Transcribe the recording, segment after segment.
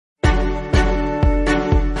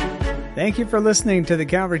Thank you for listening to the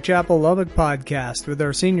Calvary Chapel Lubbock podcast with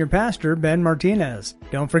our senior pastor, Ben Martinez.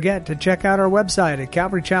 Don't forget to check out our website at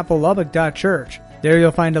calvarychapellubbock.church. There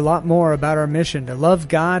you'll find a lot more about our mission to love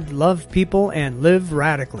God, love people, and live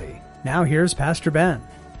radically. Now here's Pastor Ben.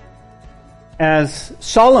 As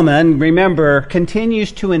Solomon, remember,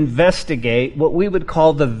 continues to investigate what we would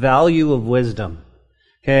call the value of wisdom.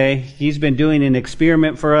 Okay, he's been doing an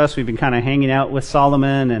experiment for us. We've been kind of hanging out with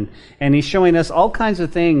Solomon, and he's showing us all kinds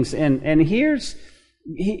of things. And here's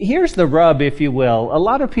the rub, if you will. A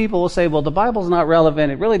lot of people will say, well, the Bible's not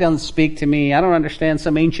relevant. It really doesn't speak to me. I don't understand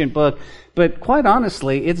some ancient book. But quite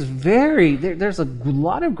honestly, there's a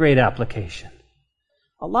lot of great application.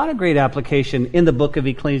 A lot of great application in the book of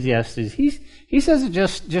Ecclesiastes. He says it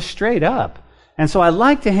just straight up. And so I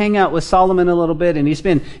like to hang out with Solomon a little bit, and he's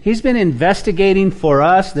been investigating for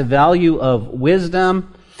us the value of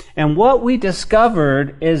wisdom. And what we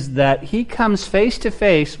discovered is that he comes face to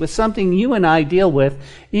face with something you and I deal with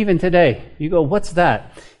even today. You go, what's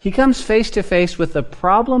that? He comes face to face with the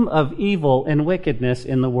problem of evil and wickedness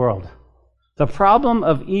in the world. The problem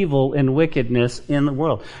of evil and wickedness in the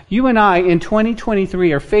world. You and I in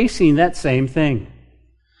 2023 are facing that same thing.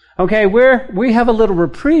 Okay, we have a little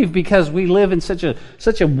reprieve because we live in such a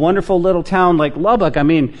wonderful little town like Lubbock. I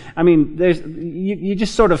mean, you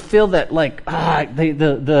just sort of feel that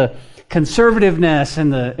the conservativeness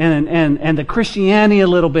and the Christianity a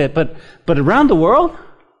little bit, but around the world,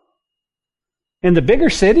 in the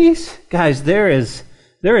bigger cities, guys, there is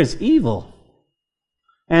evil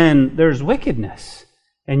and there's wickedness,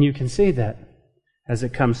 and you can see that as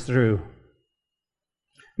it comes through.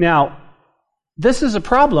 Now, this is a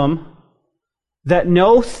problem that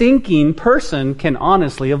no thinking person can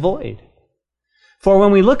honestly avoid. For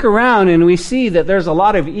when we look around and we see that there's a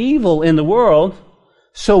lot of evil in the world,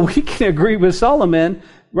 so we can agree with Solomon,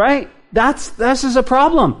 right? This is a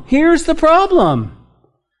problem. Here's the problem.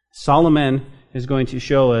 Solomon is going to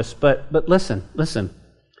show us, but listen.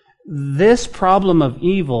 This problem of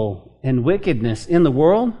evil and wickedness in the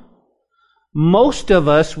world, most of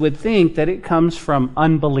us would think that it comes from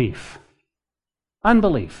unbelief.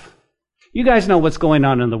 Unbelief. You guys know what's going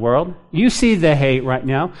on in the world. You see the hate right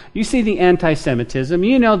now. You see the anti-Semitism.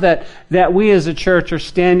 You know that we as a church are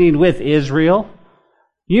standing with Israel.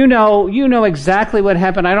 You know exactly what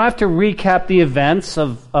happened. I don't have to recap the events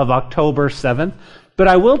of October 7th, but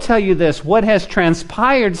I will tell you this. What has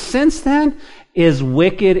transpired since then is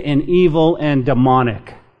wicked and evil and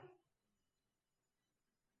demonic.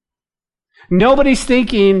 Nobody's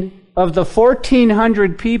thinking of the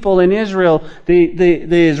 1,400 people in Israel, the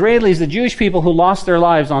Israelis, the Jewish people who lost their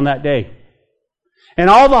lives on that day. And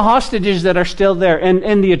all the hostages that are still there,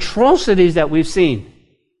 and the atrocities that we've seen.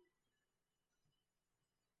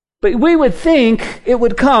 But we would think it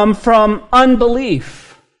would come from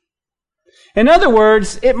unbelief. In other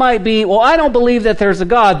words, it might be, well, I don't believe that there's a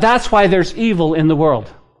God, that's why there's evil in the world.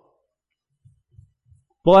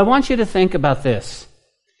 Well, I want you to think about this.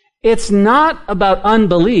 It's not about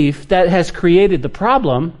unbelief that has created the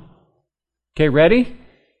problem. Okay, ready?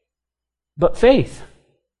 But faith.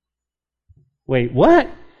 Wait, what?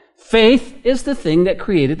 Faith is the thing that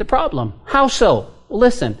created the problem. How so?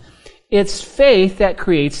 Listen, it's faith that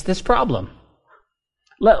creates this problem.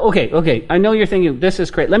 Okay, I know you're thinking, this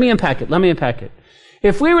is great. Let me unpack it.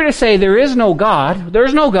 If we were to say there's no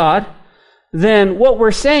God, then what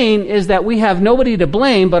we're saying is that we have nobody to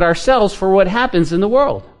blame but ourselves for what happens in the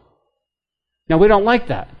world. Now, we don't like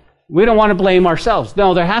that. We don't want to blame ourselves.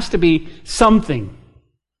 No, there has to be something.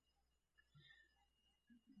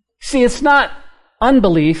 See, it's not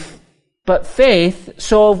unbelief, but faith.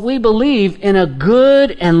 So if we believe in a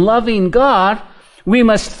good and loving God, we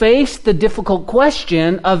must face the difficult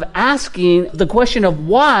question of asking the question of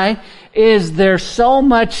why is there so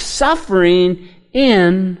much suffering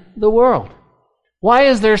in the world? Why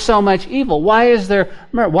is there so much evil? Why is there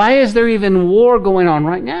murder? Why is there even war going on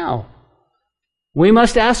right now? We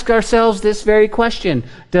must ask ourselves this very question.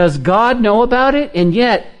 Does God know about it? And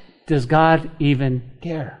yet, does God even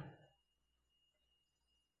care?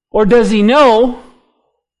 Or does He know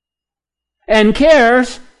and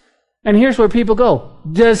cares? And here's where people go.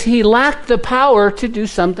 Does He lack the power to do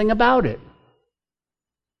something about it?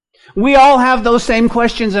 We all have those same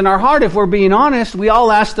questions in our heart. If we're being honest, we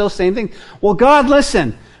all ask those same things. Well, God,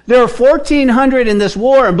 listen. There are 1,400 in this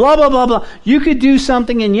war and blah, blah, blah, blah. You could do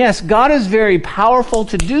something, and yes, God is very powerful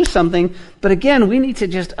to do something, but again, we need to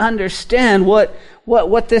just understand what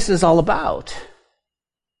this is all about.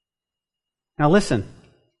 Now listen,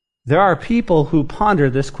 there are people who ponder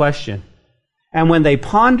this question, and when they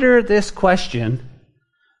ponder this question,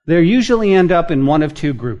 they usually end up in one of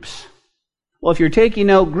two groups. Well, if you're taking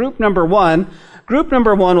note, group number one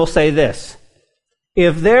will say this.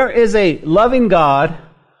 If there is a loving God,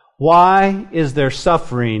 why is there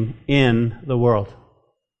suffering in the world?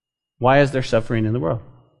 Why is there suffering in the world?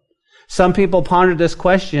 Some people ponder this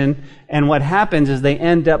question, and what happens is they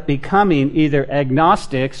end up becoming either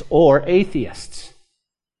agnostics or atheists.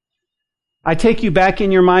 I take you back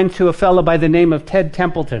in your mind to a fellow by the name of Ted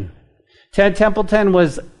Templeton. Ted Templeton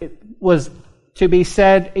was to be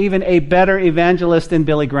said, even a better evangelist than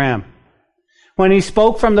Billy Graham. When he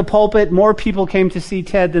spoke from the pulpit, more people came to see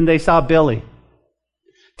Ted than they saw Billy.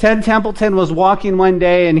 Ted Templeton was walking one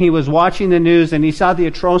day and he was watching the news and he saw the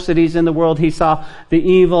atrocities in the world. He saw the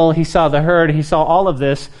evil, he saw the hurt, he saw all of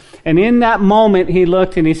this. And in that moment he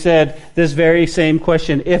looked and he said this very same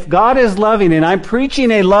question. If God is loving and I'm preaching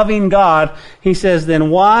a loving God, he says, then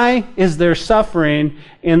why is there suffering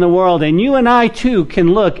in the world? And you and I too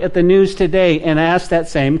can look at the news today and ask that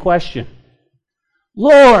same question.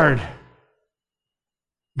 Lord,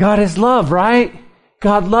 God is love, right?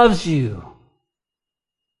 God loves you.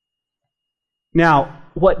 Now,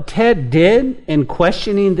 what Ted did in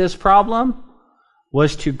questioning this problem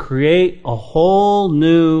was to create a whole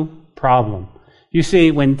new problem. You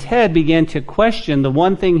see, when Ted began to question, the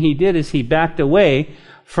one thing he did is he backed away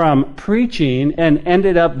from preaching and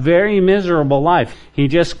ended up very miserable life. He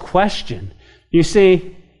just questioned. You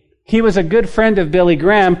see, he was a good friend of Billy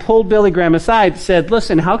Graham, pulled Billy Graham aside, said,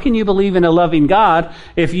 listen, how can you believe in a loving God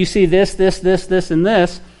if you see this, and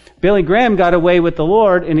this? Billy Graham got away with the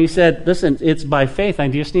Lord, and he said, listen, it's by faith. I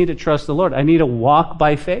just need to trust the Lord. I need to walk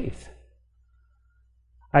by faith.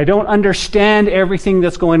 I don't understand everything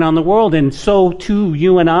that's going on in the world, and so too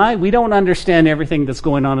you and I. We don't understand everything that's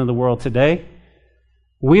going on in the world today.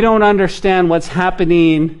 We don't understand what's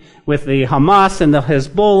happening with the Hamas and the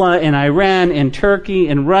Hezbollah and Iran and Turkey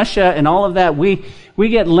and Russia and all of that. We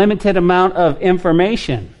get limited amount of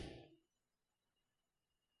information.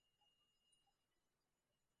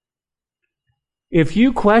 If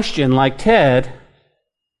you question, like Ted,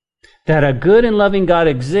 that a good and loving God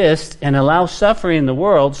exists and allows suffering in the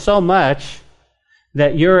world so much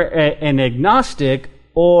that you're an agnostic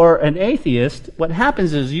or an atheist, what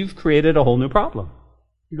happens is you've created a whole new problem.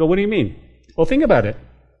 You go, what do you mean? Well, think about it.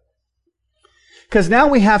 Because now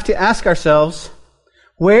we have to ask ourselves,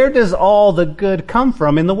 where does all the good come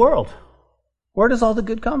from in the world? Where does all the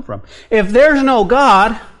good come from? If there's no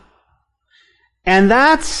God, and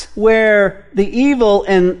that's where the evil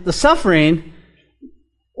and the suffering,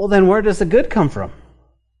 well, then where does the good come from?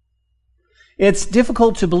 It's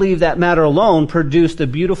difficult to believe that matter alone produced the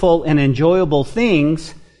beautiful and enjoyable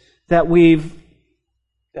things that we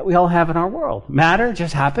all have in our world. Matter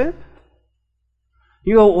just happened?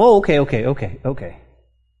 You go, oh, okay.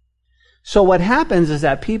 So what happens is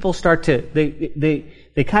that people start to,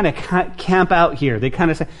 they kind of camp out here. They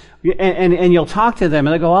kind of say, and you'll talk to them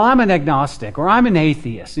and they go, well, I'm an agnostic or I'm an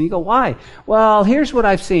atheist. And you go, why? Well, here's what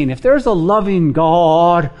I've seen. If there's a loving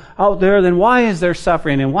God out there, then why is there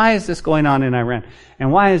suffering? And why is this going on in Iran?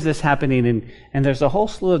 And why is this happening? And there's a whole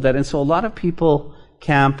slew of that. And so a lot of people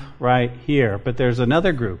camp right here. But there's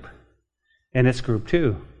another group, and it's group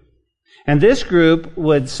 2. And this group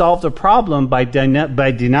would solve the problem by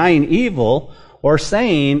denying evil or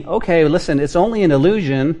saying, okay, listen, it's only an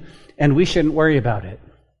illusion and we shouldn't worry about it.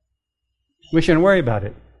 We shouldn't worry about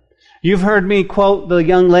it. You've heard me quote the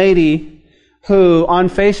young lady who on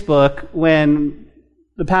Facebook, when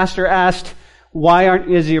the pastor asked,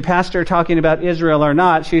 is your pastor talking about Israel or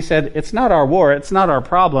not? She said, it's not our war. It's not our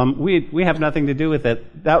problem. We have nothing to do with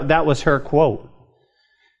it. That was her quote.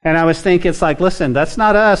 And I was thinking, it's like, listen, that's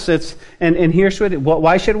not us. And here's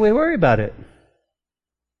why should we worry about it?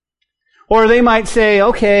 Or they might say,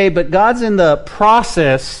 okay, but God's in the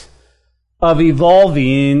process of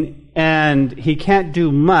evolving and He can't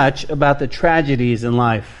do much about the tragedies in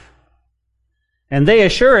life. And they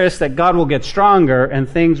assure us that God will get stronger and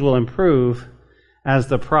things will improve as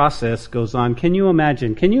the process goes on. Can you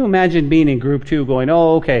imagine? Can you imagine being in group 2 going,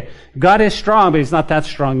 oh, okay, God is strong, but He's not that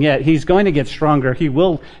strong yet. He's going to get stronger. He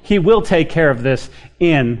will take care of this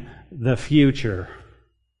in the future.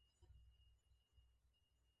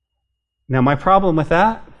 Now, my problem with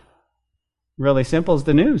that, really simple, is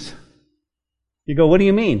the news. You go, what do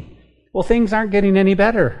you mean? Well, things aren't getting any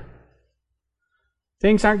better.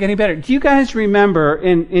 Things aren't getting better. Do you guys remember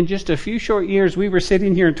in just a few short years, we were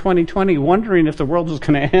sitting here in 2020 wondering if the world was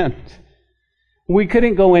going to end? We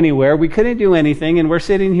couldn't go anywhere. We couldn't do anything. And we're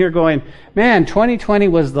sitting here going, man, 2020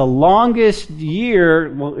 was the longest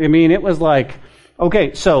year. Well, I mean, it was like,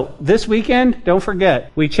 okay, so this weekend, don't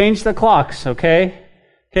forget, we changed the clocks, okay?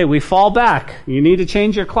 Okay, we fall back. You need to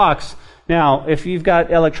change your clocks. Now, if you've got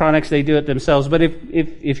electronics, they do it themselves. But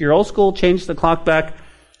if you're old school, change the clock back.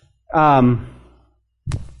 And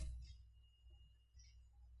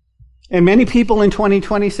many people in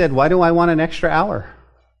 2020 said, why do I want an extra hour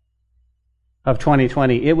of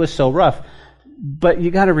 2020? It was so rough. But you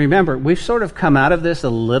got to remember, we've sort of come out of this a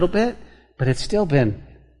little bit, but it's still been,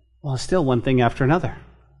 it's still one thing after another.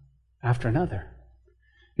 After another.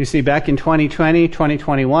 You see, back in 2020,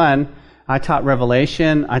 2021, I taught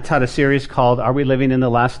Revelation. I taught a series called Are We Living in the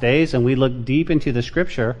Last Days? And we looked deep into the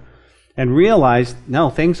Scripture and realized, no,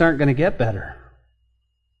 things aren't going to get better.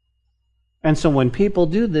 And so when people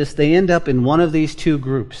do this, they end up in one of these two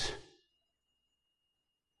groups.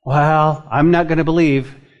 Well, I'm not going to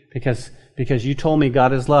believe because you told me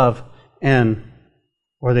God is love.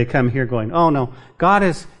 Or they come here going, oh no,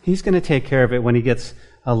 He's going to take care of it when He gets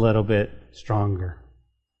a little bit stronger.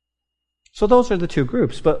 So those are the two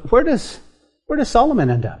groups. But where does Solomon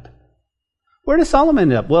end up? Where does Solomon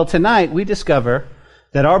end up? Well, tonight we discover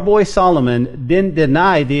that our boy Solomon didn't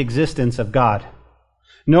deny the existence of God,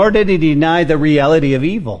 nor did he deny the reality of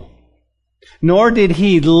evil, nor did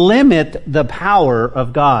he limit the power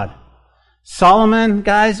of God. Solomon,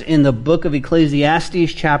 guys, in the book of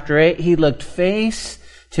Ecclesiastes chapter 8, he looked face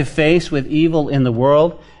to face with evil in the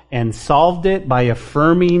world and solved it by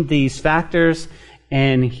affirming these factors,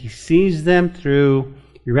 and he sees them through,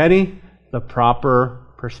 you ready? The proper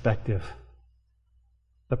perspective.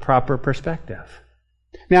 The proper perspective.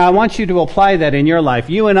 Now, I want you to apply that in your life.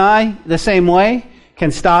 You and I, the same way,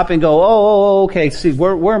 can stop and go, okay, see,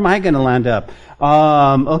 where am I going to land up?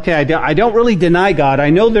 Okay, I don't really deny God.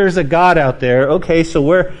 I know there's a God out there. Okay,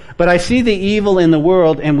 but I see the evil in the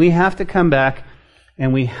world, and we have to come back,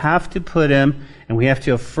 and we have to put Him, and we have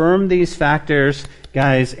to affirm these factors,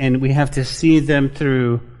 guys, and we have to see them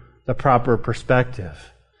through the proper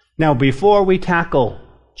perspective. Now, before we tackle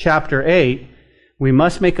chapter 8, we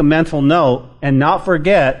must make a mental note and not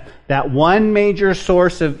forget that one major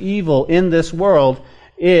source of evil in this world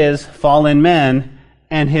is fallen man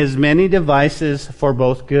and his many devices for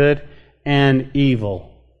both good and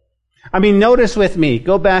evil. I mean, notice with me,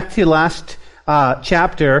 go back to last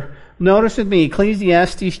chapter. Notice with me,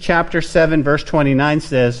 Ecclesiastes chapter 7, verse 29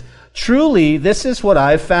 says, truly, this is what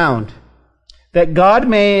I've found, that God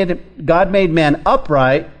made man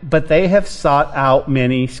upright, but they have sought out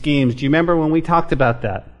many schemes. Do you remember when we talked about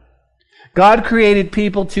that? God created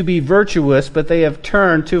people to be virtuous, but they have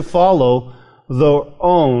turned to follow their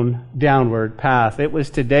own downward path. It was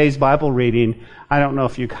today's Bible reading. I don't know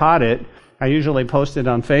if you caught it. I usually post it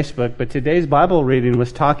on Facebook, but today's Bible reading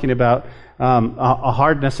was talking about a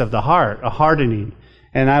hardness of the heart, a hardening.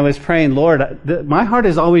 And I was praying, Lord, my heart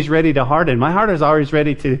is always ready to harden. My heart is always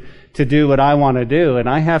ready to do what I want to do. And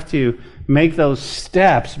I have to make those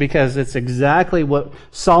steps because it's exactly what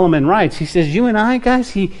Solomon writes. He says, you and I, guys,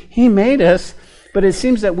 he made us, but it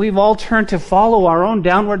seems that we've all turned to follow our own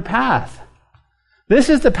downward path. This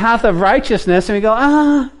is the path of righteousness. And we go,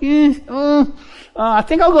 I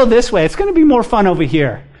think I'll go this way. It's going to be more fun over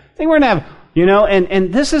here. I think we're going to have,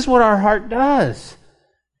 and this is what our heart does.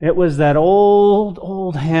 It was that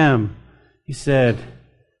old hymn. He said,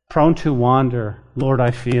 prone to wander, Lord,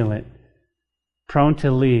 I feel it. Prone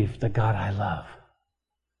to leave the God I love.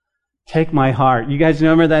 Take my heart. You guys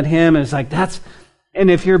remember that hymn? It's like, and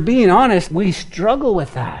if you're being honest, we struggle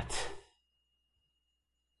with that.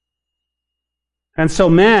 And so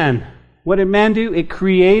what did man do? It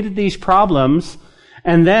created these problems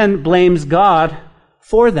and then blames God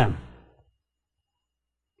for them.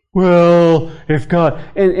 Well, if God,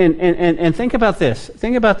 and think about this.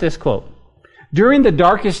 Think about this quote. During the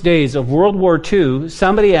darkest days of World War II,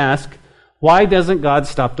 somebody asked, why doesn't God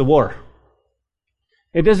stop the war?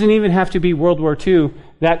 It doesn't even have to be World War II.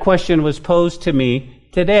 That question was posed to me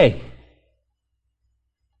today.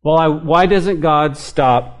 Well, why doesn't God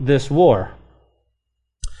stop this war?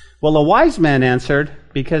 Well, a wise man answered,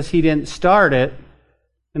 because he didn't start it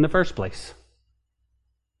in the first place.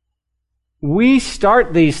 We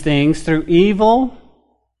start these things through evil,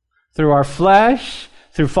 through our flesh,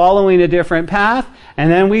 through following a different path,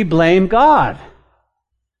 and then we blame God.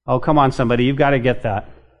 Oh, come on, somebody, you've got to get that.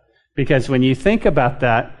 Because when you think about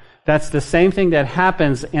that, that's the same thing that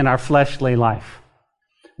happens in our fleshly life.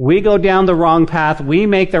 We go down the wrong path, we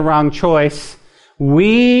make the wrong choice,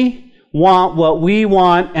 we want what we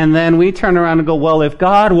want, and then we turn around and go, well, if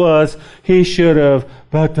God was, He should have,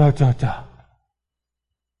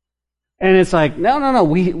 And it's like, no,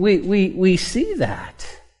 we see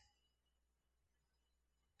that.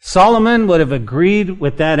 Solomon would have agreed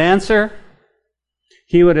with that answer.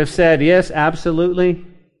 He would have said, yes, absolutely.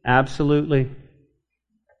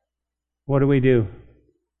 What do?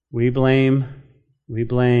 We blame, we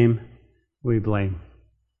blame, we blame.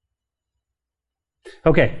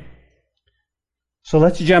 Okay. So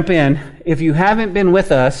let's jump in. If you haven't been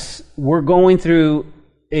with us, we're going through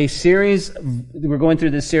this series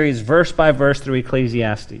verse by verse through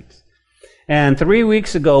Ecclesiastes. And 3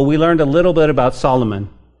 weeks ago, we learned a little bit about Solomon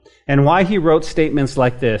and why he wrote statements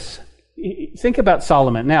like this. Think about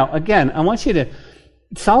Solomon. Now, again, I want you to,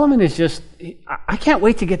 Solomon is just, I can't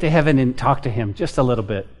wait to get to heaven and talk to him just a little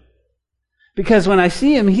bit. Because when I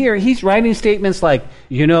see him here, he's writing statements like,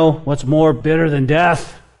 you know, what's more bitter than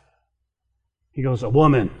death? He goes, a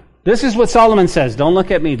woman. This is what Solomon says. Don't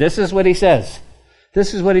look at me. This is what he says.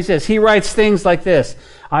 This is what he says. He writes things like this.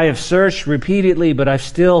 I have searched repeatedly, but I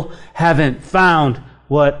still haven't found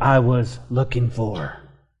what I was looking for.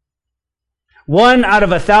 1 out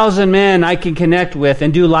of 1,000 men I can connect with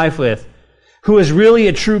and do life with, who is really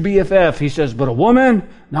a true BFF. He says, but a woman,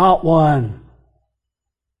 not one.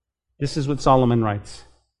 This is what Solomon writes.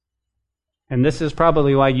 And this is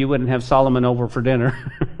probably why you wouldn't have Solomon over for dinner.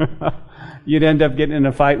 You'd end up getting in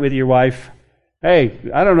a fight with your wife. Hey,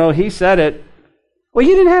 I don't know, he said it. Well,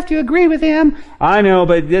 you didn't have to agree with him. I know,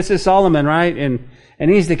 but this is Solomon, right? And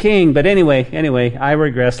he's the king. But anyway, I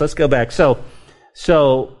regress. Let's go back. So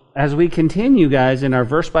as we continue, guys, in our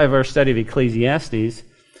verse-by-verse study of Ecclesiastes,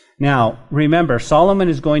 now, remember, Solomon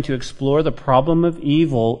is going to explore the problem of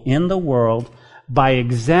evil in the world by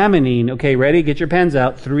examining, okay, ready? Get your pens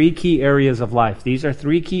out. 3 key areas of life. These are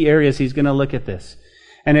 3 key areas he's going to look at this.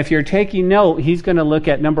 And if you're taking note, he's going to look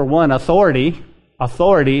at, number 1, authority.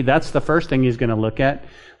 Authority, that's the first thing he's going to look at.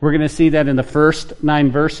 We're going to see that in the first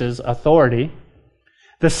 9 verses, authority.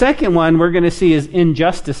 The second one we're going to see is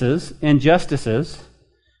injustices.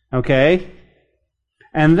 Okay?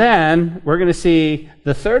 And then we're going to see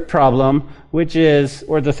the third problem,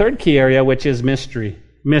 the third key area, which is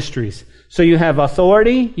mysteries. So you have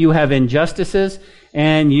authority, you have injustices,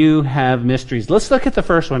 and you have mysteries. Let's look at the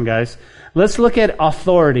first one, guys. Let's look at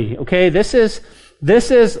authority. Okay,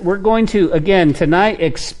 we're going to, again, tonight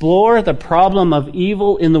explore the problem of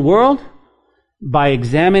evil in the world by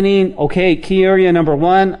examining, okay, key area number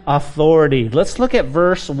 1, authority. Let's look at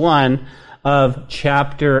verse 1 of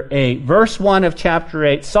chapter 8. Verse 1 of chapter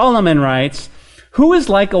 8, Solomon writes, who is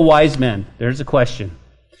like a wise man? There's a question.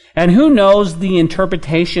 And who knows the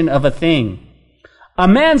interpretation of a thing? A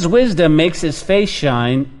man's wisdom makes his face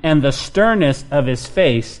shine, and the sternness of his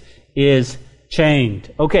face is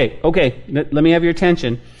changed. Okay, let me have your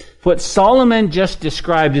attention. What Solomon just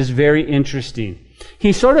described is very interesting.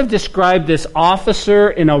 He sort of described this officer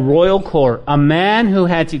in a royal court, a man who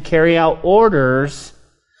had to carry out orders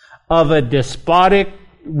of a despotic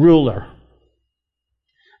ruler.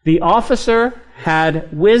 The officer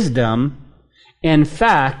had wisdom. In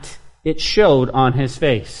fact, it showed on his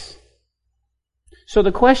face. So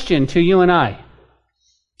the question to you and I,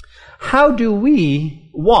 how do we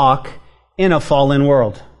walk in a fallen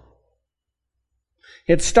world?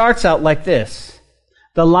 It starts out like this.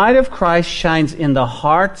 The light of Christ shines in the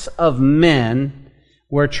hearts of men.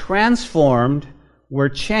 We're transformed. We're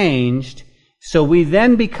changed. So we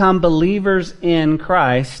then become believers in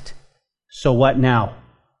Christ. So what now?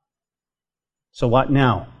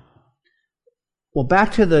 Well,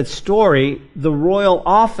 back to the story, the royal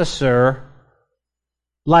officer,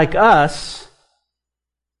 like us,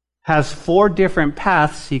 has 4 different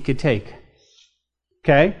paths he could take.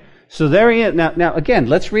 Okay? So there he is. Now again,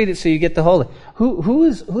 let's read it so you get the whole.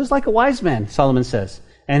 Who's like a wise man, Solomon says.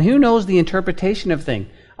 And who knows the interpretation of things?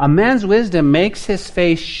 A man's wisdom makes his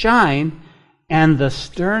face shine, and the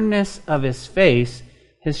sternness of his face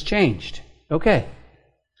has changed. Okay.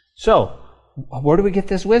 So, where do we get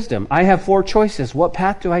this wisdom? I have 4 choices. What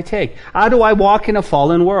path do I take? How do I walk in a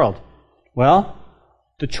fallen world? Well,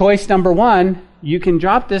 the choice number 1, you can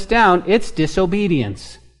drop this down, it's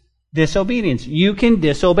disobedience. Disobedience. You can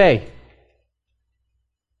disobey.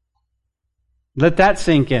 Let that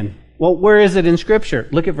sink in. Well, where is it in Scripture?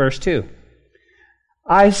 Look at verse 2.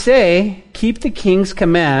 I say, keep the king's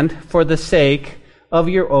command for the sake of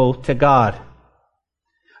your oath to God.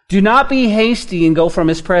 Do not be hasty and go from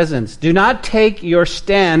his presence. Do not take your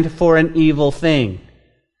stand for an evil thing,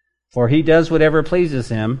 for he does whatever pleases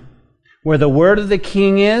him. Where the word of the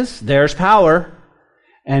king is, there's power.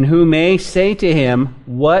 And who may say to him,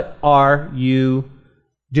 what are you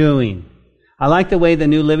doing? I like the way the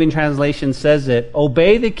New Living Translation says it.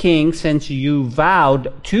 Obey the king since you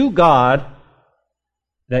vowed to God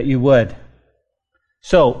that you would.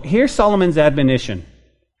 So here's Solomon's admonition.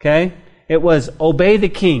 Okay? It was obey the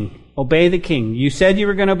king. Obey the king. You said you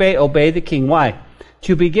were going to obey the king. Why?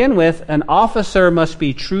 To begin with, an officer must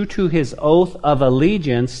be true to his oath of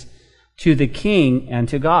allegiance to the king and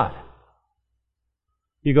to God.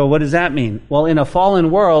 You go, what does that mean? Well, in a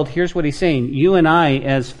fallen world, here's what he's saying. You and I,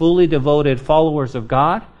 as fully devoted followers of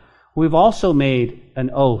God, we've also made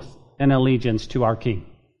an oath and allegiance to our king,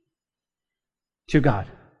 to God.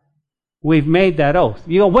 We've made that oath.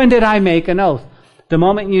 You go, when did I make an oath? The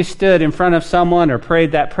moment you stood in front of someone or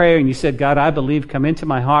prayed that prayer and you said, God, I believe, come into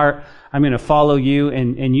my heart, I'm going to follow you,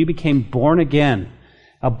 and you became born again,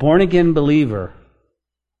 a born again believer.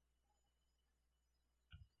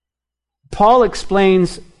 Paul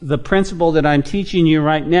explains the principle that I'm teaching you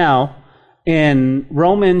right now in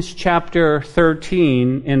Romans chapter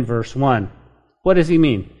 13 in verse 1. What does he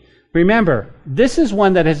mean? Remember, this is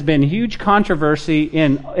one that has been huge controversy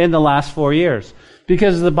in the last 4 years.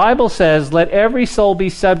 Because the Bible says, let every soul be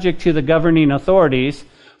subject to the governing authorities,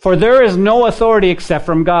 for there is no authority except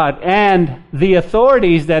from God. And the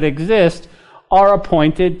authorities that exist are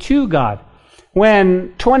appointed to God.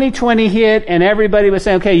 When 2020 hit and everybody was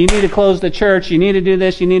saying, okay, you need to close the church, you need to do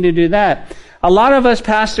this, you need to do that. A lot of us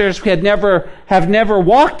pastors have never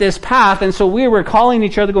walked this path, and so we were calling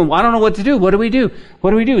each other going, well, I don't know what to do. What do we do?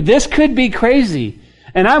 What do we do? This could be crazy.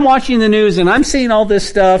 And I'm watching the news and I'm seeing all this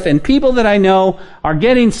stuff, and people that I know are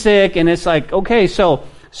getting sick, and it's like, okay, so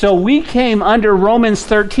we came under Romans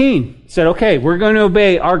 13. Said, okay, we're going to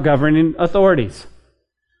obey our governing authorities.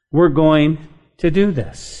 We're going to do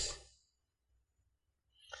this.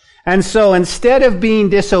 And so instead of being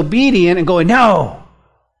disobedient and going, no,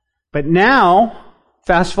 but now,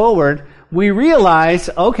 fast forward, we realize,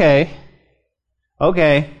 okay,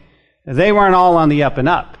 they weren't all on the up and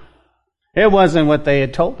up. It wasn't what they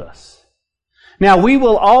had told us. Now, we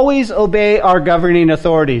will always obey our governing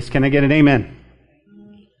authorities. Can I get an amen?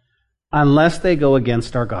 Unless they go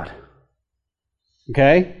against our God.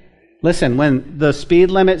 Okay? Listen, when the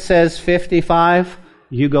speed limit says 55,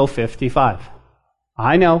 you go 55.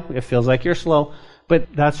 I know, it feels like you're slow, but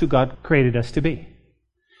that's who God created us to be.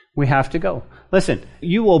 We have to go. Listen,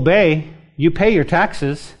 you obey, you pay your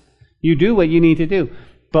taxes, you do what you need to do.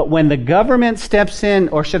 But when the government steps in,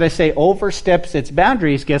 or should I say oversteps its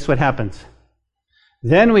boundaries, guess what happens?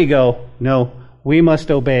 Then we go, no, we must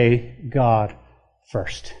obey God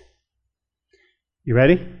first. You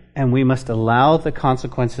ready? And we must allow the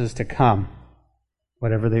consequences to come,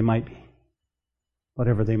 whatever they might be.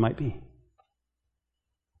 Whatever they might be.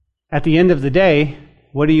 At the end of the day,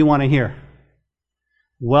 what do you want to hear?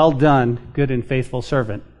 Well done, good and faithful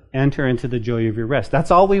servant. Enter into the joy of your rest.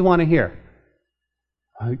 That's all we want to hear.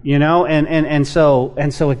 You know, and so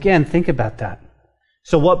again, think about that.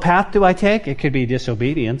 So what path do I take? It could be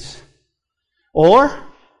disobedience. Or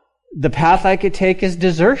the path I could take is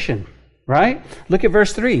desertion, right? Look at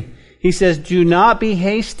verse 3. He says, do not be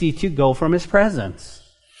hasty to go from his presence.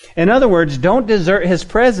 In other words, don't desert his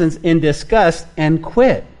presence in disgust and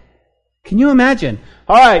quit. Can you imagine?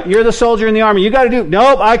 All right, you're the soldier in the army. You got to do,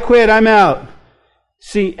 nope, I quit, I'm out.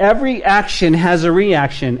 See, every action has a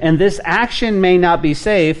reaction, and this action may not be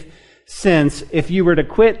safe, since if you were to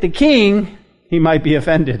quit the king, he might be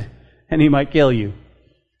offended, and he might kill you.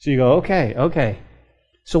 So you go, okay.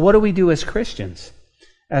 So what do we do as Christians?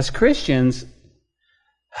 As Christians,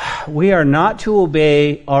 we are not to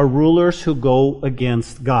obey our rulers who go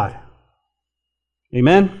against God.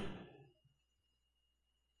 Amen?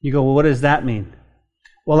 You go, well, what does that mean?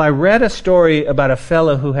 Well, I read a story about a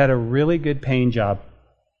fellow who had a really good paying job.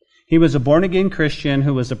 He was a born-again Christian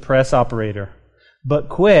who was a press operator, but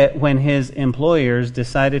quit when his employers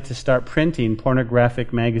decided to start printing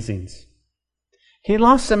pornographic magazines. He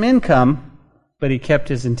lost some income, but he kept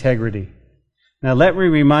his integrity. Now, let me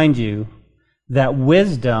remind you that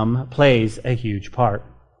wisdom plays a huge part.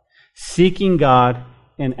 Seeking God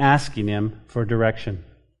and asking Him for direction.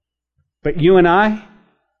 But you and I,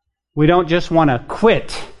 we don't just want to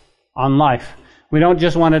quit on life. We don't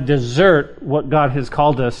just want to desert what God has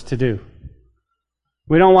called us to do.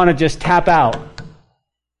 We don't want to just tap out.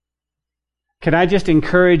 Can I just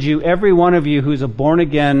encourage you, every one of you who's a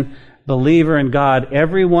born-again believer in God,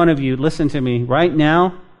 every one of you, listen to me, right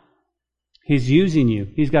now, He's using you.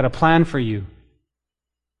 He's got a plan for you.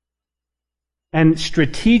 And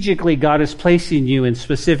strategically, God is placing you in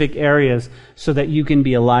specific areas so that you can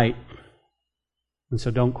be a light. And so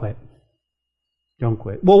don't quit. Don't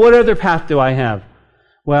quit. Well, what other path do I have?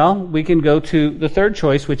 Well, we can go to the third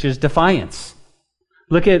choice, which is defiance.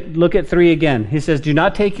 Look at 3 again. He says, do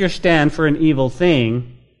not take your stand for an evil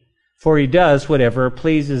thing, for he does whatever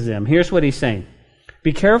pleases him. Here's what he's saying.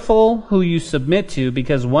 Be careful who you submit to,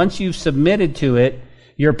 because once you've submitted to it,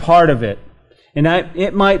 you're part of it. And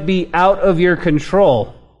it might be out of your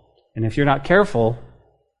control. And if you're not careful,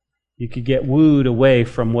 you could get wooed away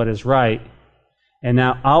from what is right and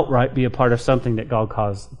now outright be a part of something that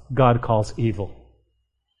God calls evil.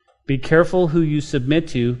 Be careful who you submit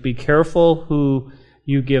to. Be careful who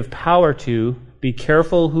you give power to. Be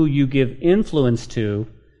careful who you give influence to,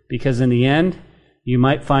 because in the end, you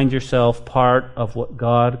might find yourself part of what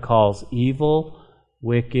God calls evil,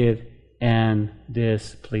 wicked, and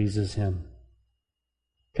displeases Him.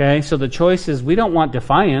 Okay, so the choice is, we don't want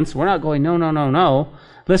defiance. We're not going, no, no, no, no.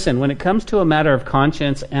 Listen, when it comes to a matter of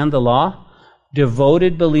conscience and the law,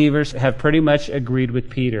 devoted believers have pretty much agreed with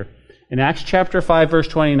Peter. In Acts chapter 5, verse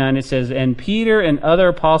 29, it says, "And Peter and other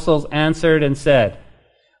apostles answered and said,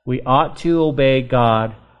 we ought to obey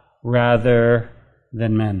God rather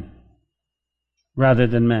than men." Rather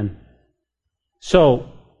than men. So,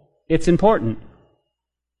 it's important.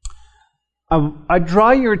 I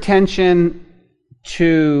draw your attention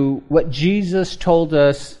to what Jesus told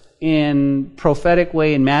us in prophetic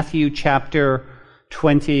way in Matthew chapter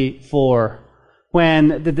 24.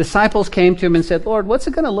 When the disciples came to him and said, "Lord, what's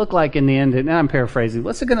it going to look like in the end?" And now I'm paraphrasing.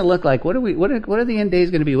 What's it going to look like? What are the end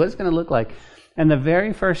days going to be? What's it going to look like? And the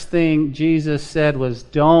very first thing Jesus said was,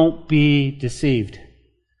 "Don't be deceived."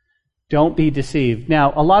 Don't be deceived.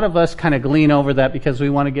 Now, a lot of us kind of glean over that because we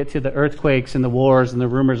want to get to the earthquakes and the wars and the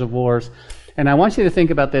rumors of wars. And I want you to think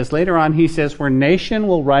about this. Later on, he says, where nation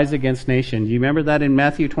will rise against nation. Do you remember that in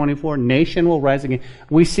Matthew 24? Nation will rise against.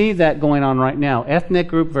 We see that going on right now. Ethnic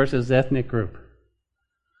group versus ethnic group.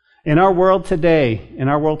 In our world today,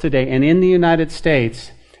 and in the United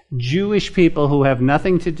States, Jewish people who have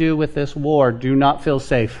nothing to do with this war do not feel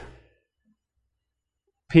safe.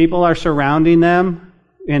 People are surrounding them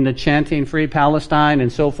in the chanting Free Palestine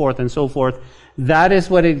and so forth and so forth. That is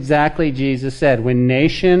what exactly Jesus said, when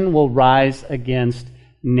nation will rise against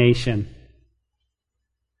nation.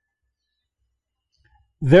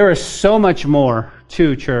 There is so much more,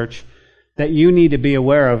 too, church, that you need to be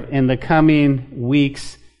aware of in the coming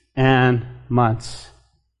weeks and months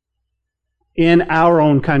in our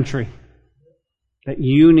own country that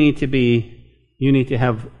you need to be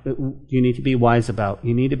wise about.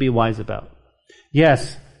 You need to be wise about.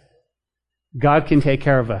 Yes, God can take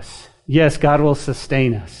care of us. Yes, God will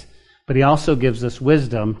sustain us. But He also gives us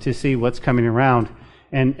wisdom to see what's coming around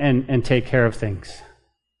and take care of things.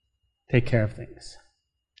 Take care of things.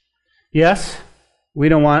 Yes, we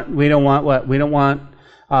don't want what? We don't want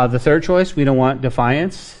the third choice. We don't want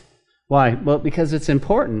defiance. Why? Well, because it's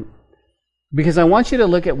important. Because I want you to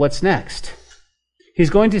look at what's next. He's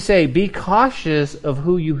going to say, be cautious of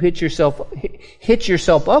who you hit yourself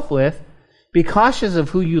up with. Be cautious of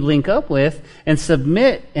who you link up with and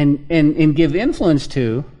submit and give influence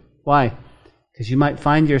to. Why? Because you might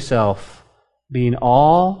find yourself being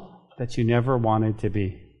all that you never wanted to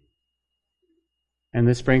be. And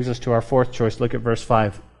this brings us to our fourth choice. Look at verse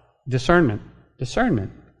 5. Discernment.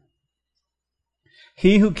 Discernment.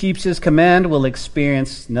 He who keeps his command will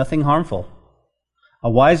experience nothing harmful. A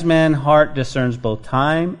wise man's heart discerns both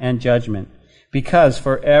time and judgment, because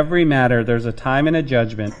for every matter there's a time and a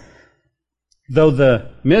judgment, though the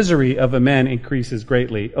misery of a man increases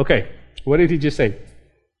greatly. Okay, what did he just say?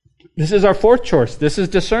 This is our fourth choice. This is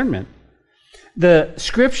discernment. The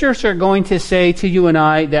scriptures are going to say to you and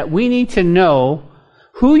I that we need to know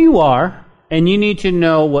who you are, and you need to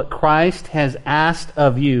know what Christ has asked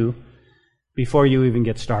of you before you even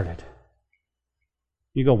get started.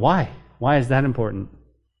 You go, why? Why is that important?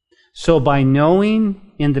 So by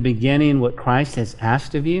knowing in the beginning what Christ has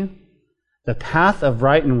asked of you, the path of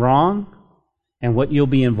right and wrong, and what you'll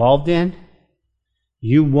be involved in,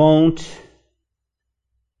 you won't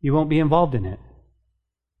be involved in it.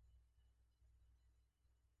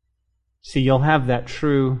 See, you'll have that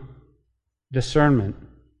true discernment.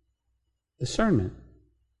 Discernment.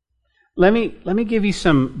 Let me give you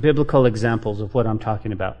some biblical examples of what I'm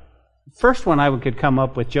talking about. First one I could come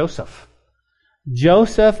up with Joseph.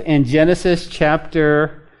 Joseph in Genesis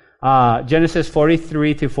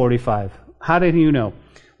 43 to 45. How did you know?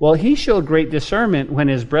 Well, he showed great discernment when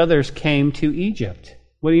his brothers came to Egypt.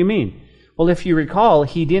 What do you mean? Well, if you recall,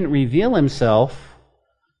 he didn't reveal himself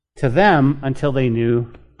to them until he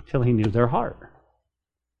knew their heart.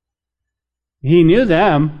 He knew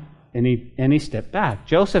them, and he stepped back.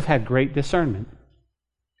 Joseph had great discernment.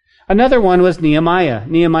 Another one was Nehemiah.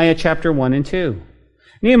 Nehemiah chapter 1 and 2.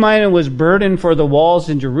 Nehemiah was burdened for the walls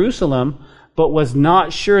in Jerusalem, but was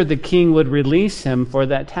not sure the king would release him for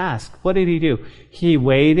that task. What did he do? He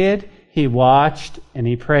waited, he watched, and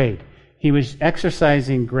he prayed. He was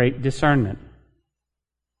exercising great discernment.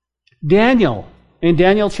 Daniel, in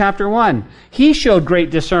Daniel chapter 1, he showed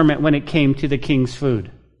great discernment when it came to the king's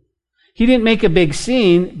food. He didn't make a big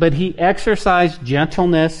scene, but he exercised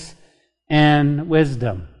gentleness and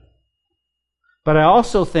wisdom. But I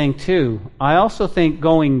also think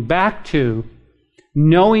going back to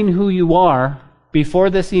knowing who you are before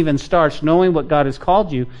this even starts, knowing what God has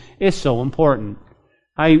called you, is so important.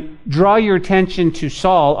 I draw your attention to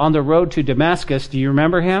Saul on the road to Damascus. Do you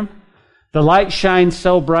remember him? The light shines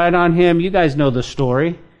so bright on him. You guys know the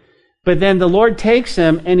story. But then the Lord takes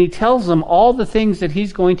him and he tells him all the things that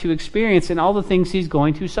he's going to experience and all the things he's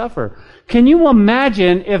going to suffer. Can you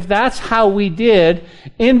imagine if that's how we did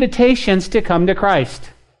invitations to come to Christ?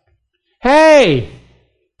 Hey,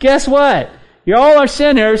 guess what? You all are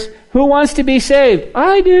sinners. Who wants to be saved?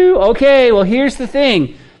 I do. Okay, well, here's the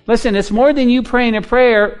thing. Listen, it's more than you praying a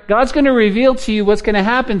prayer. God's going to reveal to you what's going to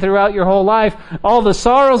happen throughout your whole life. All the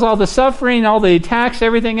sorrows, all the suffering, all the attacks,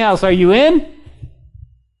 everything else. Are you in?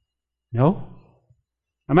 No.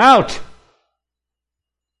 I'm out.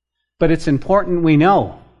 But it's important we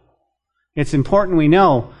know. It's important we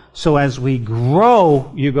know. So as we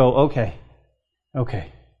grow, you go, okay.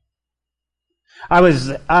 I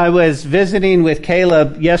was visiting with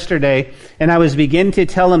Caleb yesterday, and I was beginning to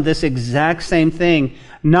tell him this exact same thing.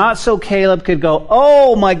 Not so Caleb could go,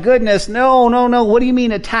 oh my goodness, no. What do you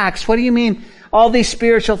mean attacks? What do you mean all these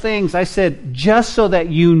spiritual things? I said, just so that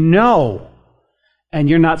you know, and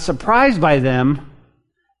you're not surprised by them,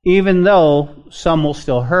 even though some will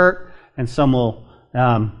still hurt, and some will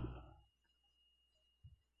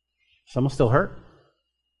still hurt.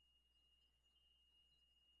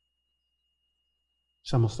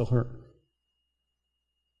 Some will still hurt.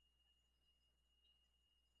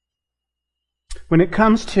 When it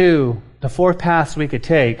comes to the four paths we could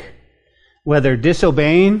take, whether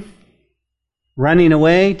disobeying, running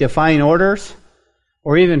away, defying orders,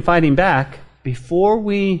 or even fighting back, before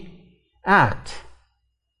we act,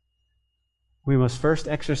 we must first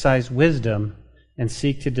exercise wisdom and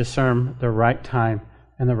seek to discern the right time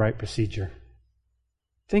and the right procedure.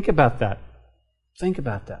 Think about that.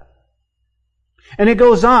 And it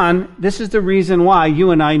goes on, this is the reason why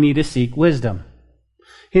you and I need to seek wisdom.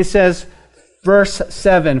 He says, verse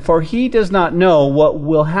 7, for he does not know what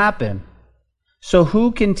will happen, so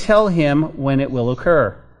who can tell him when it will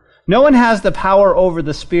occur? No one has the power over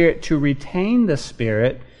the Spirit to retain the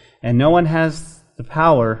Spirit, and no one has the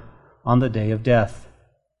power on the day of death.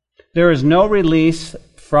 There is no release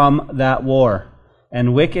from that war,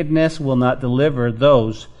 and wickedness will not deliver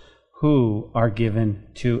those who are given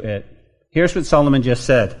to it. Here's what Solomon just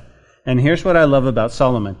said, and here's what I love about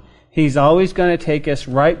Solomon. He's always going to take us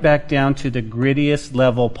right back down to the grittiest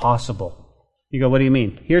level possible. You go, what do you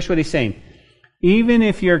mean? Here's what he's saying. Even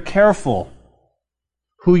if you're careful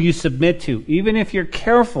who you submit to, even if you're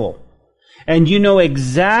careful and you know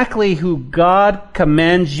exactly who God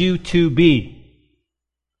commands you to be,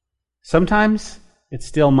 sometimes it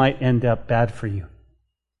still might end up bad for you.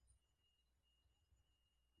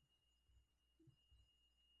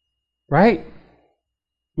 Right?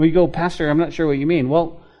 We go, Pastor, I'm not sure what you mean.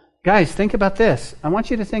 Well, guys, think about this. I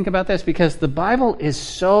want you to think about this because the Bible is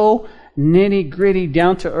so nitty-gritty,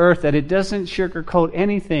 down to earth that it doesn't sugarcoat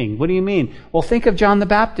anything. What do you mean? Well, think of John the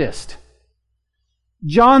Baptist.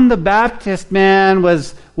 John the Baptist, man,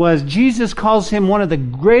 was Jesus calls him one of the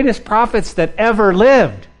greatest prophets that ever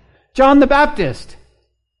lived. John the Baptist.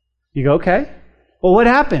 You go, okay. Well, what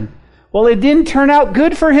happened? Well, it didn't turn out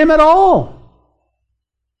good for him at all.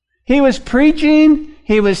 He was preaching,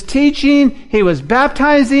 he was teaching, he was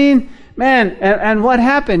baptizing. Man, and what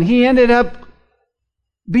happened? He ended up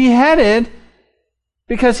beheaded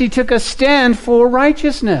because he took a stand for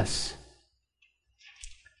righteousness.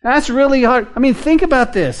 That's really hard. I mean, think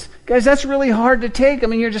about this. Guys, that's really hard to take. I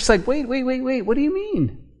mean, you're just like, wait. What do you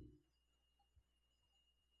mean?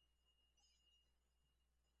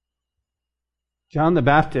 John the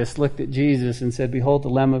Baptist looked at Jesus and said, behold the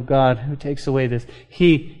Lamb of God who takes away this.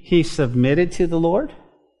 He submitted to the Lord.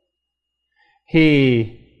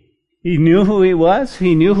 He knew who he was.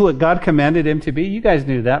 He knew who God commanded him to be. You guys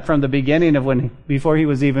knew that from the beginning of before he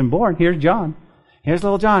was even born. Here's John. Here's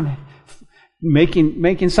little John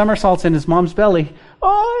making somersaults in his mom's belly.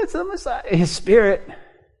 Oh, it's the Messiah. His Spirit.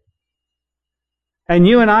 And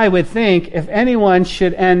you and I would think if anyone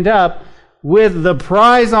should end up with the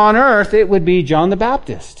prize on earth, it would be John the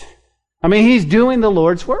Baptist. I mean, he's doing the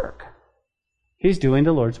Lord's work. He's doing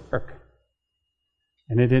the Lord's work.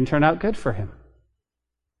 And it didn't turn out good for him.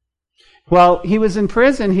 While he was in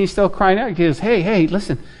prison, he's still crying out. He goes, hey,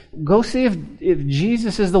 listen, go see if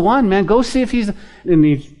Jesus is the one, man. Go see if he's... And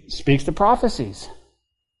he speaks the prophecies.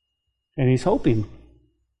 And he's hoping.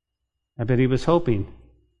 I bet he was hoping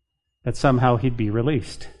that somehow he'd be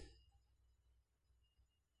released.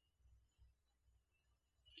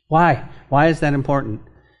 Why? Why is that important?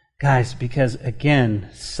 Guys, because again,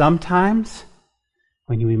 sometimes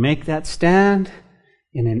when we make that stand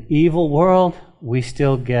in an evil world, we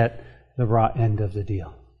still get the raw end of the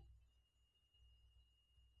deal.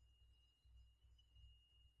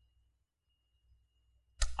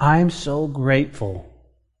 I'm so grateful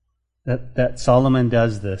that Solomon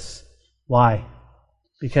does this. Why?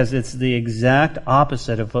 Because it's the exact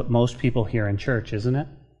opposite of what most people hear in church, isn't it?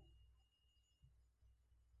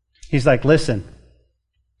 He's like, listen,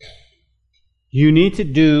 you need to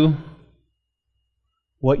do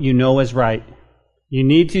what you know is right. You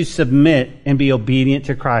need to submit and be obedient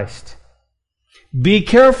to Christ. Be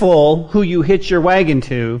careful who you hitch your wagon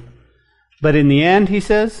to, but in the end, he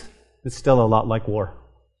says, it's still a lot like war.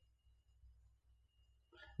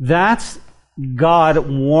 That's God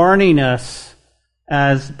warning us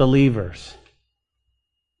as believers.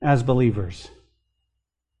 As believers.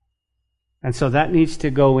 And so that needs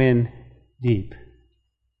to go in deep.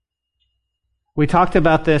 We talked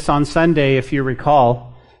about this on Sunday, if you recall.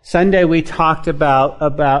 Sunday we talked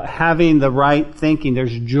about having the right thinking.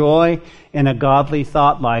 There's joy in a godly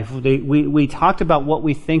thought life. We talked about what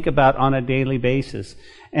we think about on a daily basis.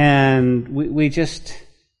 And we just...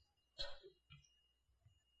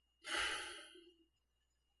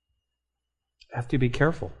 have to be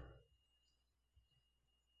careful.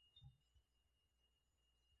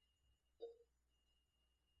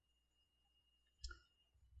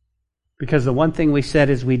 Because the one thing we said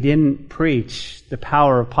is we didn't preach the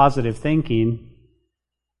power of positive thinking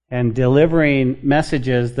and delivering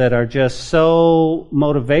messages that are just so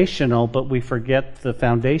motivational, but we forget the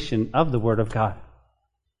foundation of the Word of God.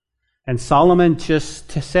 And Solomon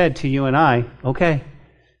just said to you and I, okay,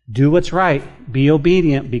 do what's right. Be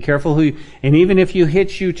obedient. Be careful who you... And even if you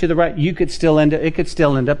hitch you to the right, it could still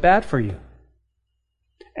end up bad for you.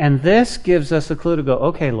 And this gives us a clue to go,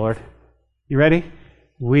 okay, Lord, you ready?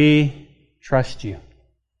 We trust you.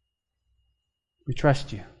 We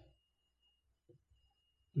trust you.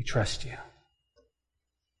 We trust you.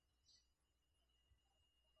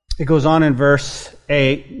 It goes on in verse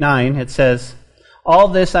 9. It says, all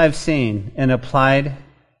this I've seen and applied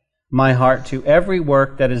my heart to every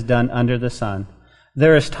work that is done under the sun.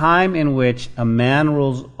 There is time in which a man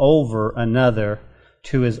rules over another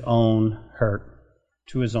to his own hurt.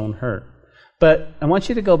 To his own hurt. But I want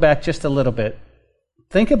you to go back just a little bit.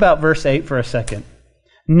 Think about verse 8 for a second.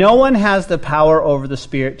 No one has the power over the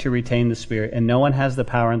Spirit to retain the Spirit, and no one has the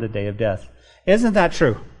power in the day of death. Isn't that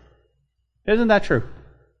true? Isn't that true?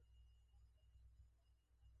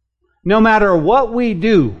 No matter what we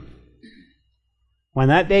do, when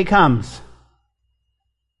that day comes,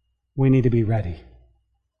 we need to be ready.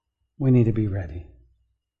 We need to be ready.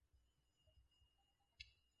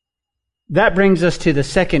 That brings us to the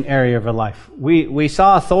second area of our life. We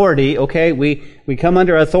saw authority, okay? We come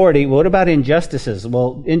under authority. What about injustices?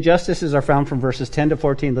 Well, injustices are found from verses 10 to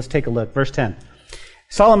 14. Let's take a look. Verse 10.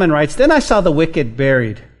 Solomon writes, then I saw the wicked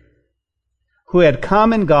buried, who had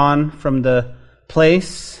come and gone from the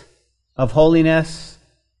place of holiness,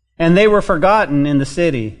 and they were forgotten in the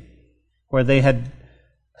city where they had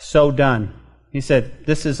so done. He said,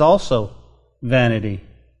 this is also vanity.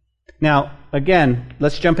 Now, again,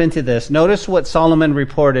 let's jump into this. Notice what Solomon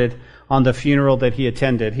reported on the funeral that he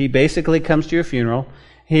attended. He basically comes to a funeral.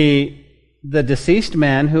 The deceased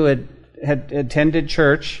man who had attended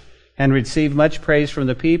church and received much praise from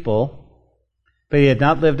the people, but he had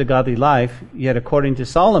not lived a godly life, yet according to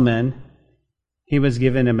Solomon, he was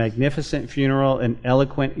given a magnificent funeral, an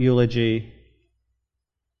eloquent eulogy,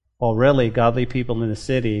 while really godly people in the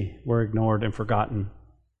city were ignored and forgotten.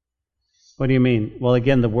 What do you mean? Well,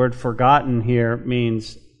 again, the word forgotten here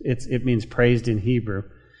means praised in Hebrew.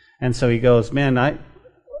 And so he goes, then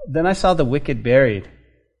I saw the wicked buried,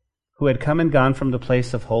 who had come and gone from the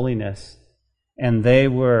place of holiness, and they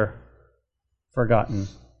were forgotten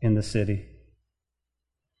in the city.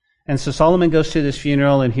 And so Solomon goes to this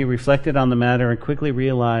funeral, and he reflected on the matter and quickly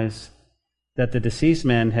realized that the deceased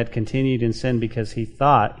man had continued in sin because he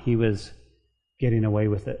thought he was getting away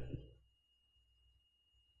with it.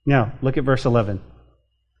 Now, look at verse 11.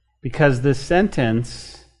 Because the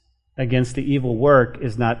sentence against the evil work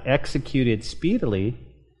is not executed speedily,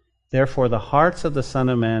 therefore the hearts of the Son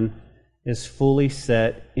of Man is fully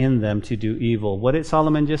set in them to do evil. What did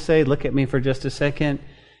Solomon just say? Look at me for just a second.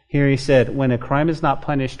 Here he said, when a crime is not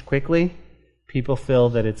punished quickly, people feel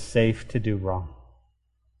that it's safe to do wrong.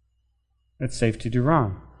 It's safe to do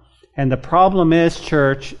wrong. And the problem is,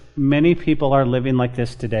 church, many people are living like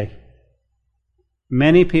this today.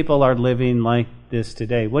 Many people are living like this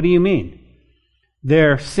today. What do you mean?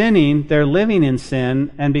 They're sinning, they're living in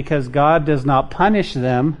sin, and because God does not punish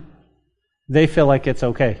them, they feel like it's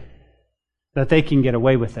okay, that they can get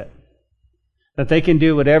away with it. That they can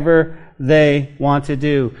do whatever they want to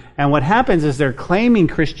do. And what happens is they're claiming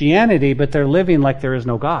Christianity, but they're living like there is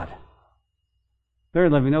no God. They're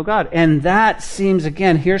living no God. And that seems,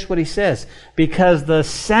 again, here's what he says. Because the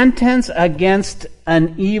sentence against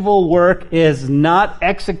an evil work is not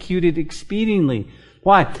executed expediently.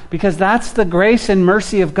 Why? Because that's the grace and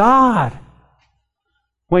mercy of God.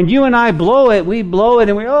 When you and I blow it and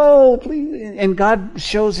we, oh, please. And God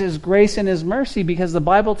shows His grace and His mercy because the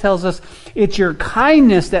Bible tells us it's your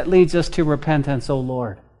kindness that leads us to repentance, O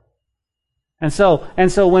Lord. And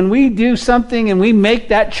so when we do something and we make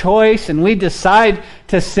that choice and we decide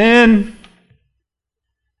to sin,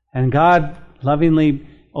 and God lovingly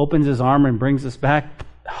opens His arm and brings us back,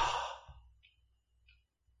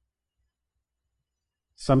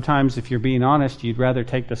 sometimes, if you're being honest, you'd rather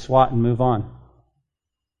take the swat and move on.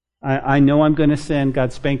 I know I'm going to sin.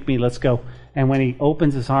 God spanked me. Let's go. And when He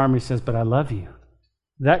opens His arm, He says, but I love you.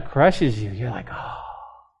 That crushes you. You're like, oh,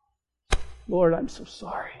 Lord, I'm so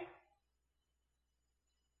sorry.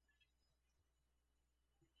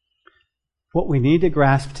 What we need to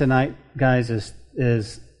grasp tonight, guys,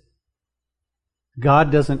 is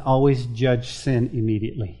God doesn't always judge sin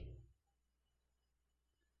immediately.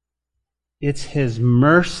 It's His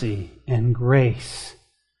mercy and grace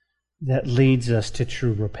that leads us to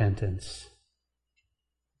true repentance.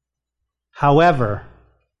 However,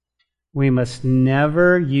 we must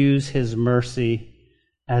never use His mercy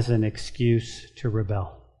as an excuse to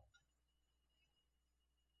rebel.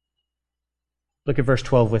 Look at verse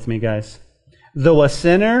 12 with me, guys. Though a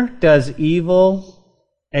sinner does evil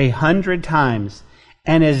 100 times,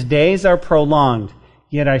 and his days are prolonged,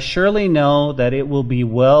 yet I surely know that it will be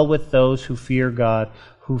well with those who fear God,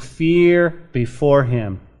 who fear before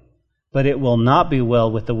Him. But it will not be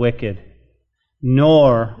well with the wicked,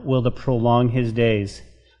 nor will they prolong his days,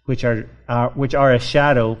 which are a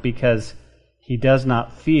shadow, because he does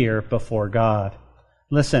not fear before God.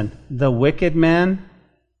 Listen, the wicked man,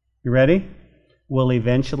 you ready, will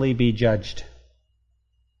eventually be judged.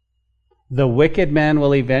 The wicked man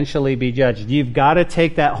will eventually be judged. You've got to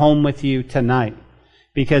take that home with you tonight.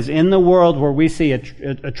 Because in the world where we see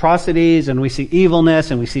atrocities and we see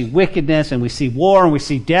evilness and we see wickedness and we see war and we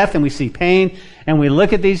see death and we see pain and we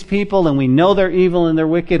look at these people and we know they're evil and they're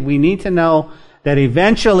wicked, we need to know that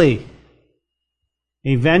eventually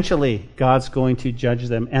God's going to judge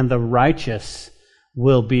them and the righteous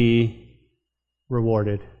will be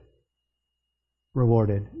rewarded.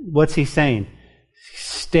 What's he saying?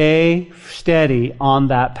 Stay steady on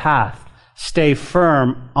that path. Stay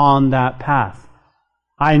firm on that path.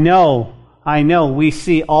 I know, we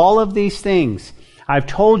see all of these things. I've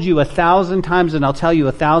told you 1,000 times, and I'll tell you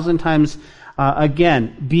 1,000 times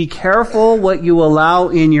again. Be careful what you allow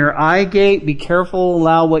in your eye gate. Be careful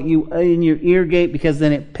allow what you in your ear gate, because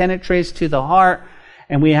then it penetrates to the heart,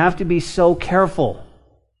 and we have to be so careful.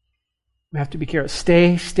 We have to be careful.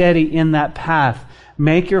 Stay steady in that path.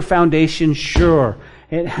 Make your foundation sure.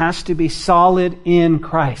 It has to be solid in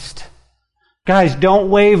Christ. Guys,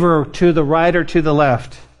 don't waver to the right or to the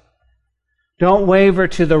left. Don't waver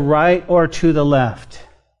to the right or to the left.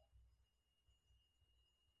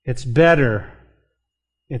 It's better,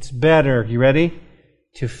 you ready?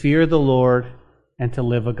 To fear the Lord and to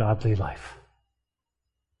live a godly life.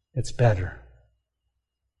 It's better.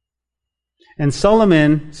 And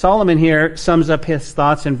Solomon here sums up his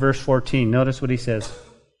thoughts in verse 14. Notice what he says.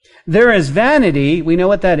 There is vanity, we know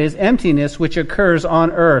what that is, emptiness, which occurs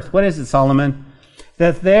on earth. What is it, Solomon?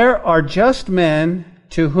 That there are just men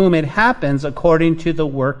to whom it happens according to the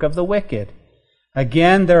work of the wicked.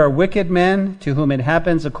 Again, there are wicked men to whom it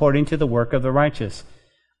happens according to the work of the righteous.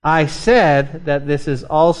 I said that this is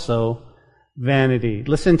also vanity.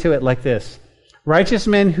 Listen to it like this. Righteous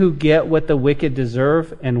men who get what the wicked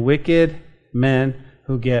deserve, and wicked men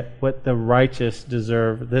who get what the righteous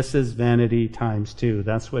deserve. This is vanity times 2.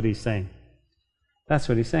 That's what he's saying. That's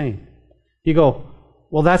what he's saying. You go,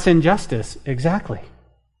 well, that's injustice. Exactly.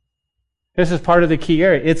 This is part of the key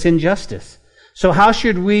area. It's injustice. So how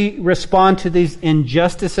should we respond to these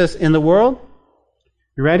injustices in the world?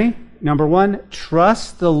 You ready? Number 1,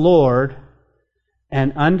 trust the Lord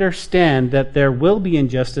and understand that there will be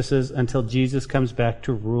injustices until Jesus comes back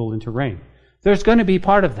to rule and to reign. There's going to be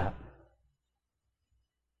part of that.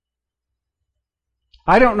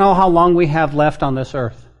 I don't know how long we have left on this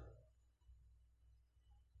earth.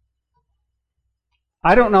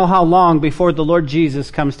 I don't know how long before the Lord Jesus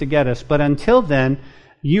comes to get us, but until then,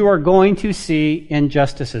 you are going to see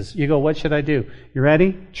injustices. You go, what should I do? You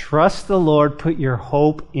ready? Trust the Lord. Put your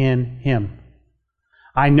hope in Him.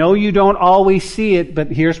 I know you don't always see it, but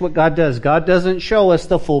here's what God does. God doesn't show us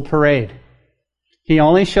the full parade. He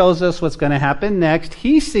only shows us what's going to happen next.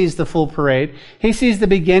 He sees the full parade. He sees the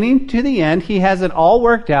beginning to the end. He has it all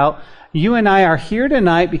worked out. You and I are here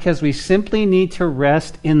tonight because we simply need to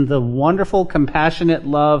rest in the wonderful, compassionate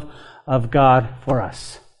love of God for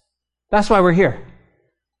us. That's why we're here.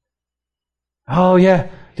 Oh, yeah.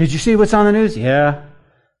 Did you see what's on the news? Yeah.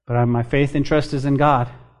 But my faith and trust is in God.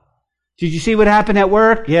 Did you see what happened at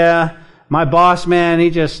work? Yeah. My boss, man, he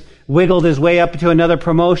just wiggled his way up to another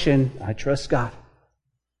promotion. I trust God.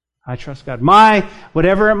 I trust God.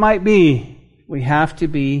 Whatever it might be, we have to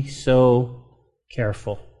be so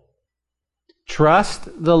careful. Trust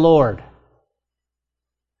the Lord.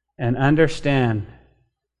 And understand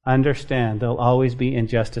there'll always be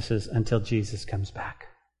injustices until Jesus comes back.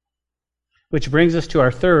 Which brings us to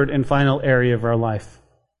our third and final area of our life.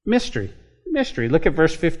 Mystery. Look at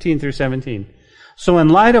verse 15 through 17. So in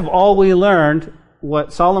light of all we learned,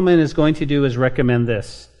 what Solomon is going to do is recommend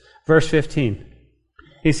this. Verse 15.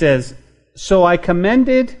 He says, so I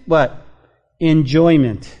commended what?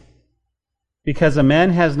 Enjoyment. Because a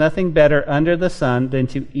man has nothing better under the sun than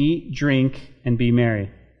to eat, drink, and be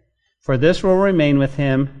merry. For this will remain with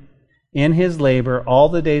him in his labor all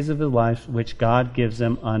the days of his life, which God gives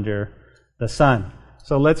him under the sun.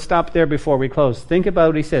 So let's stop there before we close. Think about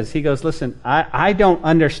what he says. He goes, listen, I don't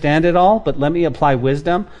understand it all, but let me apply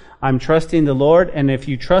wisdom. I'm trusting the Lord, and if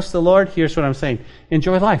you trust the Lord, here's what I'm saying.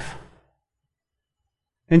 Enjoy life.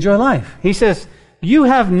 Enjoy life. He says, you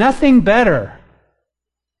have nothing better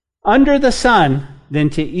under the sun than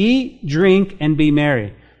to eat, drink, and be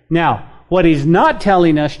merry. Now, what he's not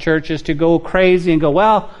telling us, church, is to go crazy and go,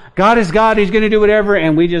 well, God is God, he's going to do whatever,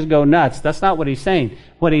 and we just go nuts. That's not what he's saying.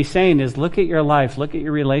 What he's saying is look at your life, look at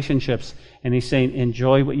your relationships, and he's saying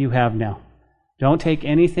enjoy what you have now. Don't take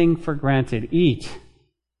anything for granted. Eat,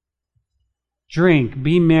 drink,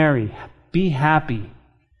 be merry, be happy.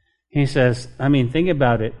 He says, think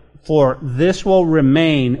about it. For this will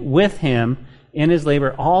remain with him in his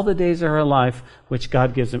labor all the days of her life, which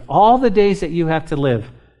God gives him. All the days that you have to live,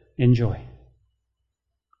 enjoy.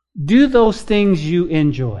 Do those things you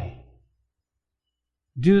enjoy.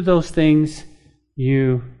 Do those things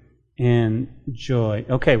you enjoy.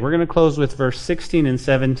 Okay, we're going to close with verse 16 and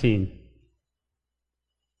 17.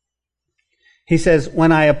 He says,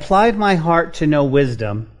 when I applied my heart to know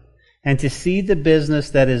wisdom and to see the business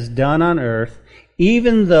that is done on earth,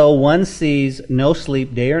 even though one sees no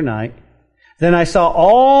sleep day or night, then I saw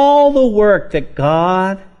all the work that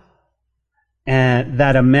God and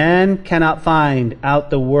that a man cannot find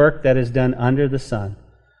out the work that is done under the sun.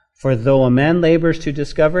 For though a man labors to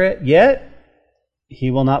discover it, yet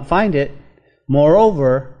he will not find it.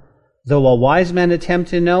 Moreover, though a wise man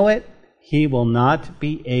attempt to know it, he will not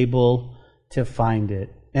be able to find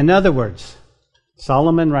it. In other words,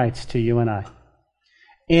 Solomon writes to you and I,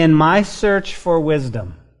 in my search for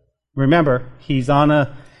wisdom, remember, he's on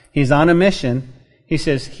a mission. He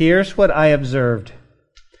says, here's what I observed.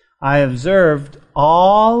 I observed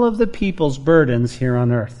all of the people's burdens here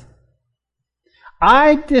on earth.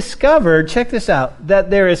 I discovered, check this out,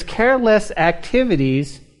 that there is careless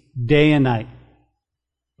activities day and night.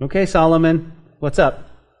 Okay, Solomon, what's up?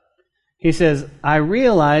 He says, I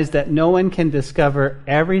realize that no one can discover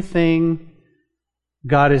everything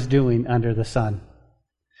God is doing under the sun.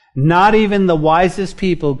 Not even the wisest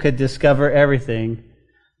people could discover everything,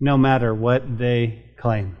 no matter what they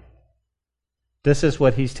claim. This is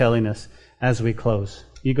what he's telling us as we close.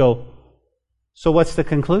 You go, so what's the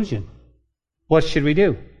conclusion? What should we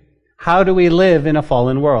do? How do we live in a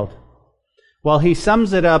fallen world? Well, he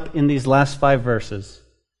sums it up in these last 5 verses.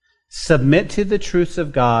 Submit to the truths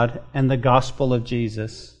of God and the gospel of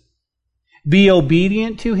Jesus. Be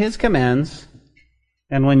obedient to his commands.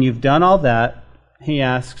 And when you've done all that, he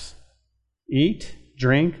asks, eat,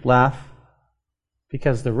 drink, laugh,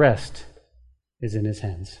 because the rest is in his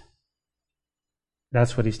hands.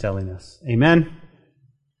 That's what he's telling us. Amen.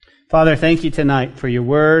 Father, thank you tonight for your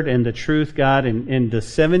word and the truth, God, in the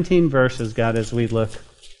 17 verses, God, as we look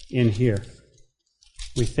in here.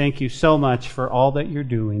 We thank you so much for all that you're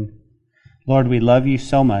doing. Lord, we love you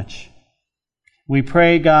so much. We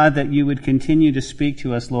pray, God, that you would continue to speak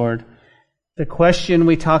to us, Lord. The question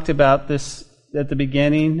we talked about this at the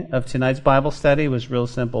beginning of tonight's Bible study was real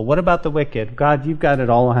simple. What about the wicked? God, you've got it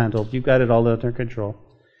all handled. You've got it all under control.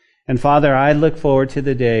 And Father, I look forward to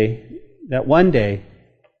the day that one day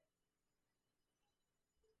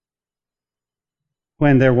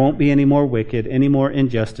when there won't be any more wicked, any more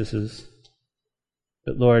injustices,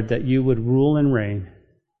 but Lord, that you would rule and reign.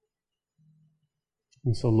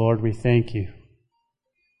 And so, Lord, we thank you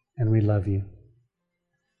and we love you.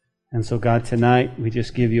 And so, God, tonight we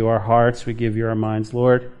just give you our hearts, we give you our minds.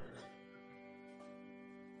 Lord,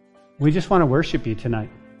 We just want to worship you tonight.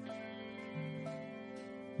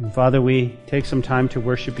 And Father, we take some time to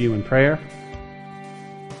worship you in prayer,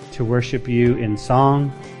 to worship you in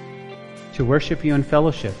song, to worship you in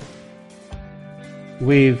fellowship.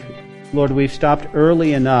 Lord, we've stopped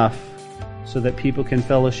early enough so that people can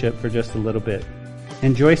fellowship for just a little bit.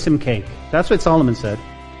 Enjoy some cake. That's what Solomon said.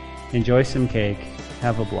 Enjoy some cake.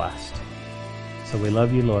 Have a blast. So we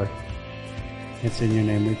love you, Lord. It's in your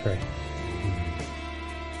name we pray.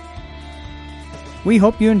 We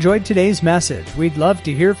hope you enjoyed today's message. We'd love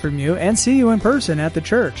to hear from you and see you in person at the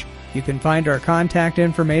church. You can find our contact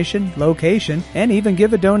information, location, and even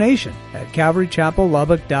give a donation at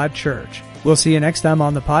calvarychapellubbock.church. We'll see you next time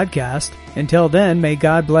on the podcast. Until then, may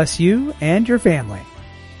God bless you and your family.